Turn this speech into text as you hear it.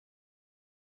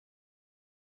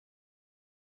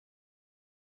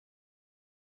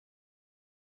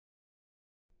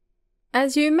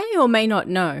As you may or may not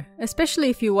know, especially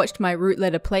if you watched my root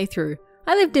letter playthrough,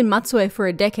 I lived in Matsue for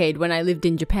a decade when I lived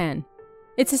in Japan.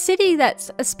 It's a city that's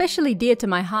especially dear to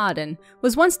my heart and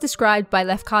was once described by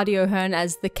Lafcadio Hearn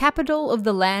as the capital of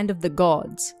the land of the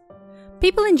gods.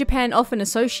 People in Japan often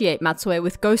associate Matsue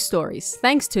with ghost stories,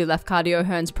 thanks to Lafcadio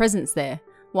Hearn's presence there,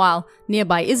 while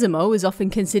nearby Izumo is often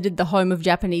considered the home of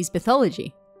Japanese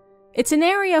mythology. It's an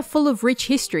area full of rich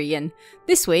history, and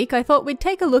this week I thought we'd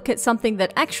take a look at something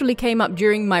that actually came up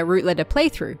during my root letter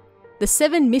playthrough: the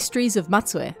 7 mysteries of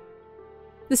Matsue.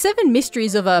 The 7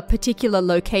 mysteries of a particular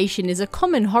location is a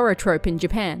common horror trope in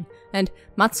Japan, and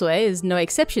Matsue is no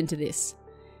exception to this.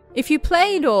 If you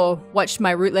played or watched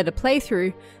my root letter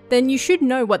playthrough, then you should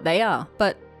know what they are,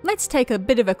 but let's take a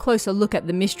bit of a closer look at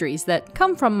the mysteries that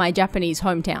come from my Japanese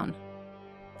hometown.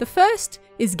 The first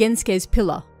is Gensuke's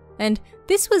Pillar, and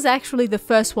this was actually the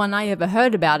first one I ever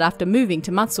heard about after moving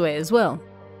to Matsue as well.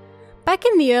 Back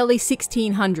in the early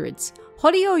 1600s,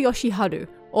 Horio Yoshiharu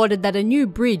ordered that a new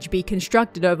bridge be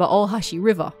constructed over Ohashi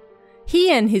River.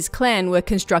 He and his clan were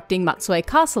constructing Matsue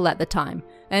Castle at the time,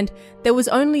 and there was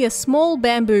only a small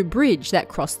bamboo bridge that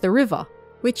crossed the river,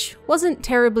 which wasn't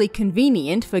terribly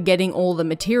convenient for getting all the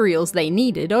materials they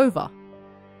needed over.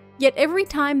 Yet every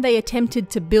time they attempted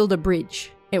to build a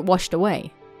bridge, it washed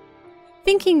away.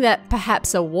 Thinking that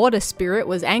perhaps a water spirit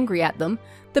was angry at them,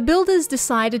 the builders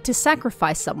decided to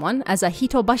sacrifice someone as a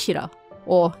hitobashira,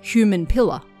 or human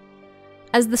pillar.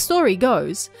 As the story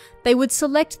goes, they would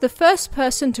select the first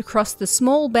person to cross the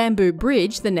small bamboo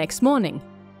bridge the next morning,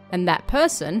 and that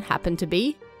person happened to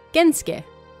be Gensuke,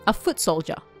 a foot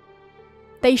soldier.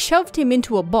 They shoved him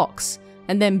into a box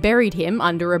and then buried him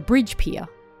under a bridge pier.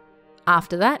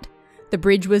 After that, the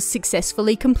bridge was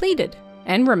successfully completed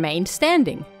and remained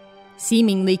standing,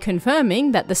 seemingly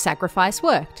confirming that the sacrifice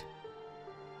worked.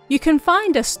 You can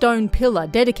find a stone pillar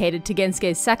dedicated to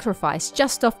Gensuke's sacrifice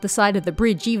just off the side of the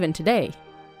bridge even today.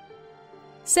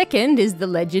 Second is the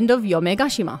legend of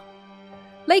Yomegashima.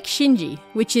 Lake Shinji,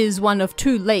 which is one of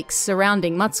 2 lakes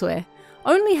surrounding Matsue,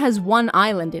 only has one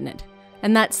island in it,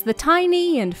 and that's the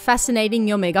tiny and fascinating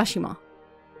Yomegashima.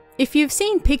 If you've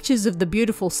seen pictures of the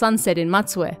beautiful sunset in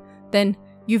Matsue, then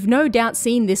you've no doubt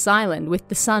seen this island with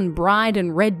the sun bright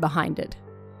and red behind it.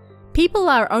 People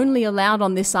are only allowed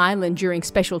on this island during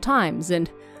special times, and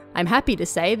I'm happy to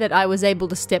say that I was able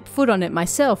to step foot on it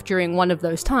myself during one of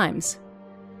those times.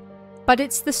 But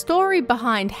it's the story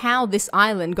behind how this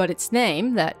island got its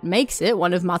name that makes it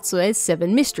one of Matsue's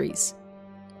 7 mysteries.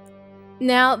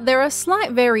 Now, there are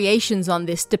slight variations on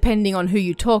this depending on who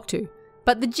you talk to,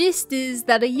 but the gist is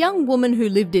that a young woman who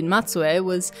lived in Matsue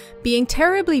was being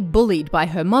terribly bullied by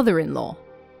her mother-in-law.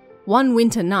 One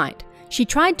winter night, she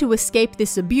tried to escape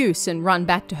this abuse and run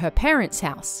back to her parents'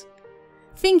 house.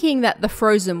 Thinking that the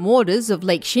frozen waters of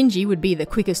Lake Shinji would be the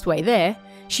quickest way there,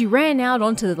 she ran out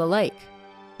onto the lake.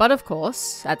 But of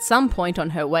course, at some point on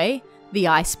her way, the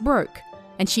ice broke,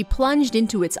 and she plunged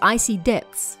into its icy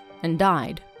depths and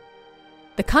died.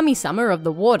 The kami-sama of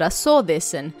the water saw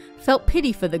this and felt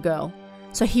pity for the girl,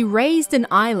 so he raised an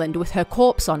island with her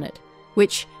corpse on it,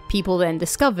 which people then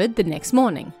discovered the next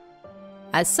morning.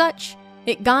 As such,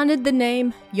 it garnered the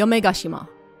name Yomegashima.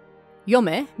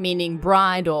 Yome meaning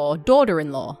bride or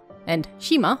daughter-in-law, and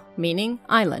Shima meaning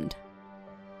island.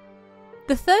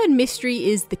 The third mystery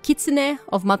is the Kitsune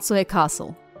of Matsue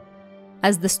Castle.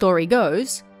 As the story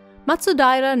goes,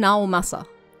 Matsudaira Naomasa,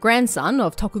 grandson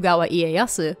of Tokugawa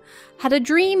Ieyasu, had a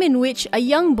dream in which a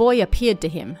young boy appeared to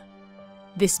him.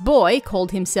 This boy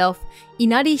called himself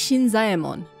Inari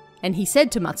Shinzaemon, and he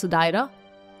said to Matsudaira,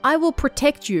 "I will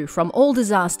protect you from all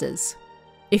disasters.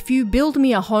 If you build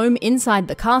me a home inside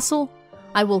the castle,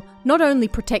 I will not only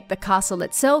protect the castle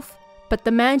itself, but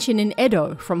the mansion in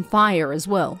Edo from fire as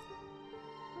well."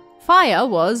 Fire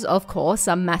was, of course,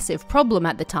 a massive problem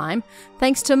at the time,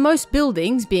 thanks to most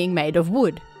buildings being made of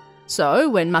wood. So,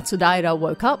 when Matsudaira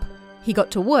woke up, he got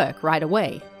to work right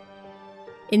away.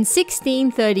 In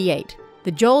 1638,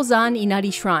 the Jozan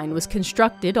Inari Shrine was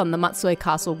constructed on the Matsue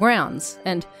Castle grounds,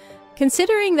 and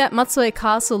considering that Matsue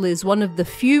Castle is one of the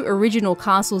few original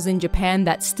castles in Japan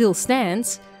that still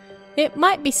stands, it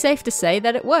might be safe to say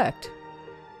that it worked.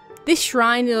 This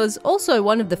shrine was also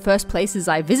one of the first places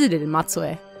I visited in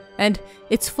Matsue, and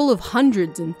it's full of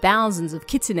hundreds and thousands of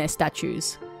kitsune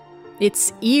statues.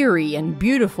 It's eerie and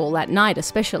beautiful at night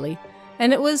especially,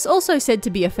 and it was also said to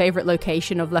be a favourite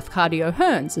location of Lafcadio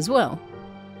Hearn's as well.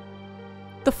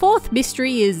 The fourth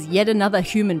mystery is yet another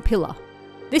human pillar,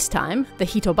 this time the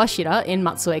hitobashira in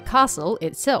Matsue Castle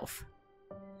itself.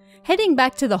 Heading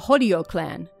back to the Horio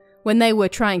clan, when they were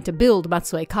trying to build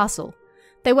Matsue Castle,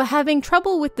 they were having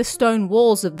trouble with the stone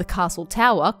walls of the castle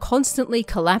tower constantly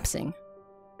collapsing.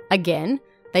 Again,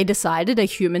 they decided a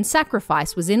human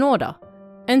sacrifice was in order,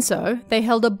 and so they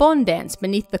held a bon dance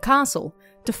beneath the castle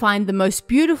to find the most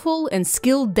beautiful and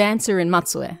skilled dancer in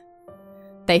Matsue.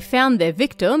 They found their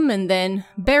victim and then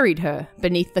buried her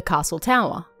beneath the castle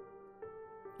tower.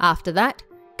 After that,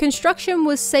 construction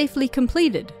was safely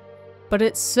completed, but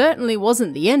it certainly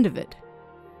wasn't the end of it.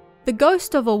 The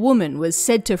ghost of a woman was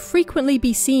said to frequently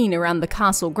be seen around the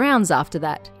castle grounds after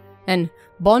that, and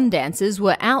bon dances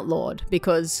were outlawed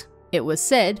because, it was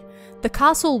said, the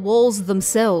castle walls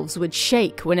themselves would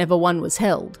shake whenever one was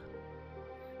held.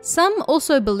 Some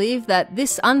also believe that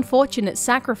this unfortunate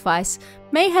sacrifice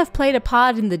may have played a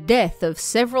part in the death of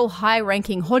several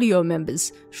high-ranking Horyo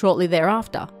members shortly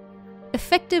thereafter,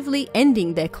 effectively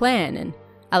ending their clan and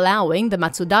allowing the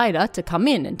Matsudaira to come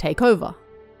in and take over.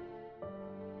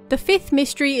 The fifth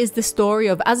mystery is the story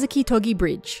of Azuki Togi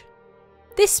Bridge.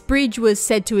 This bridge was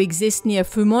said to exist near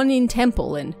Fumonin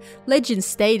Temple, and legend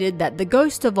stated that the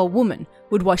ghost of a woman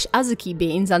would wash azuki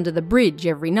beans under the bridge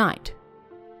every night.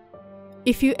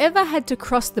 If you ever had to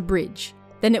cross the bridge,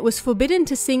 then it was forbidden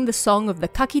to sing the song of the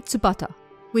Kakitsubata,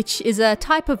 which is a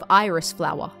type of iris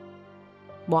flower.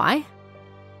 Why?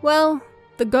 Well,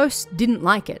 the ghost didn't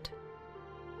like it.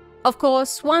 Of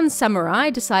course, one samurai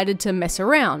decided to mess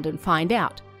around and find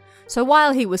out. So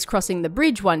while he was crossing the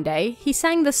bridge one day, he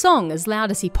sang the song as loud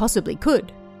as he possibly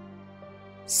could.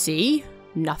 "See?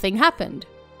 Nothing happened,"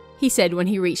 he said when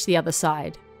he reached the other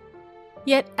side.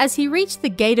 Yet, as he reached the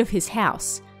gate of his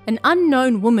house, an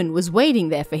unknown woman was waiting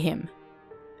there for him.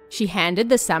 She handed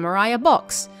the samurai a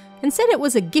box and said it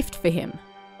was a gift for him.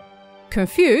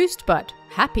 Confused, but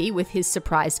happy with his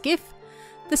surprise gift,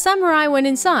 the samurai went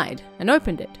inside and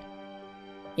opened it.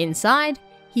 Inside,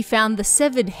 he found the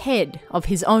severed head of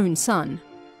his own son.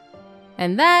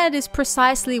 And that is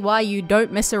precisely why you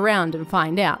don't mess around and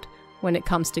find out when it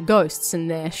comes to ghosts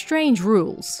and their strange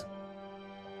rules.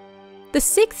 The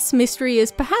sixth mystery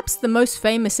is perhaps the most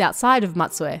famous outside of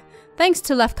Matsue, thanks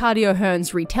to Lafcadio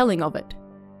Hearn's retelling of it.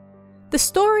 The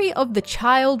story of the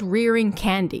child rearing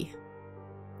candy.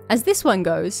 As this one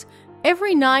goes,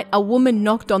 every night a woman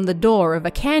knocked on the door of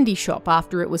a candy shop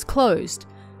after it was closed,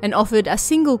 and offered a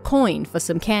single coin for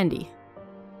some candy.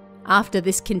 After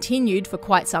this continued for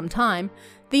quite some time,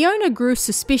 the owner grew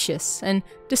suspicious and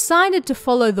decided to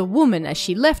follow the woman as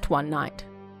she left one night.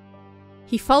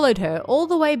 He followed her all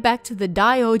the way back to the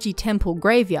Daioji Temple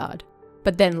graveyard,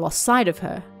 but then lost sight of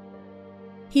her.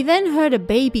 He then heard a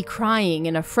baby crying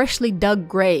in a freshly dug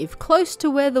grave close to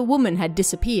where the woman had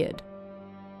disappeared.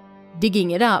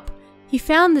 Digging it up, he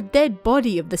found the dead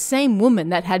body of the same woman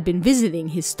that had been visiting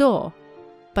his store.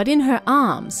 But in her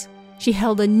arms, she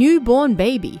held a newborn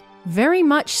baby, very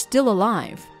much still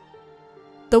alive.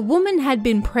 The woman had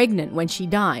been pregnant when she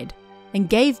died, and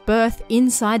gave birth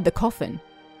inside the coffin,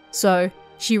 so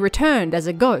she returned as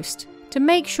a ghost to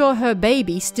make sure her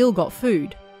baby still got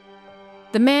food.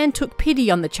 The man took pity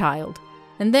on the child,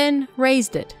 and then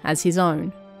raised it as his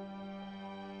own.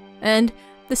 And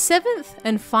the seventh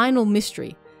and final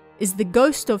mystery is the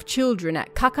ghost of children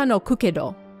at Kaka no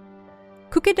Kukedo.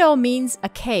 Kukedo means a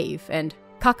cave, and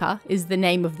Kaka is the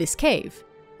name of this cave.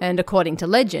 And according to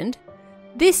legend,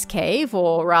 this cave,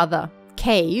 or rather,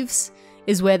 caves,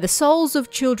 is where the souls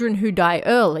of children who die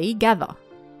early gather.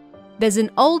 There's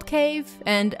an old cave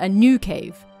and a new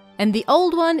cave, and the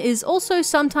old one is also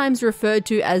sometimes referred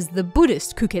to as the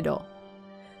Buddhist Kukedo.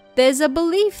 There's a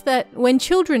belief that when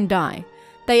children die,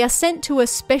 they are sent to a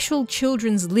special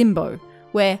children's limbo,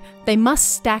 where they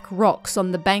must stack rocks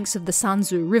on the banks of the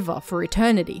Sanzu River for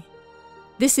eternity.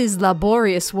 This is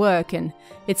laborious work, and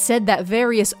it's said that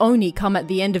various oni come at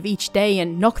the end of each day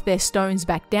and knock their stones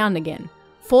back down again,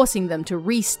 forcing them to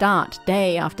restart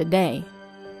day after day.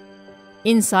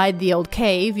 Inside the old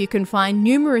cave you can find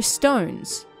numerous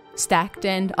stones, stacked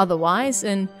and otherwise,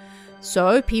 and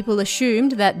so people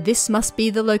assumed that this must be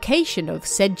the location of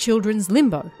said children's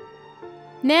limbo.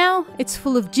 Now it's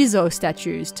full of Jizo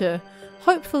statues to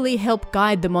hopefully help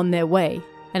guide them on their way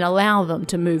and allow them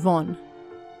to move on.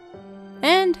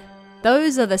 And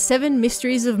those are the 7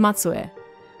 mysteries of Matsue,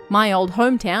 my old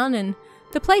hometown and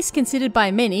the place considered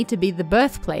by many to be the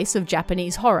birthplace of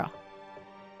Japanese horror.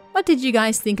 What did you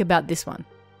guys think about this one?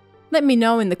 Let me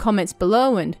know in the comments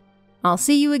below, and I'll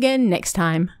see you again next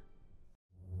time.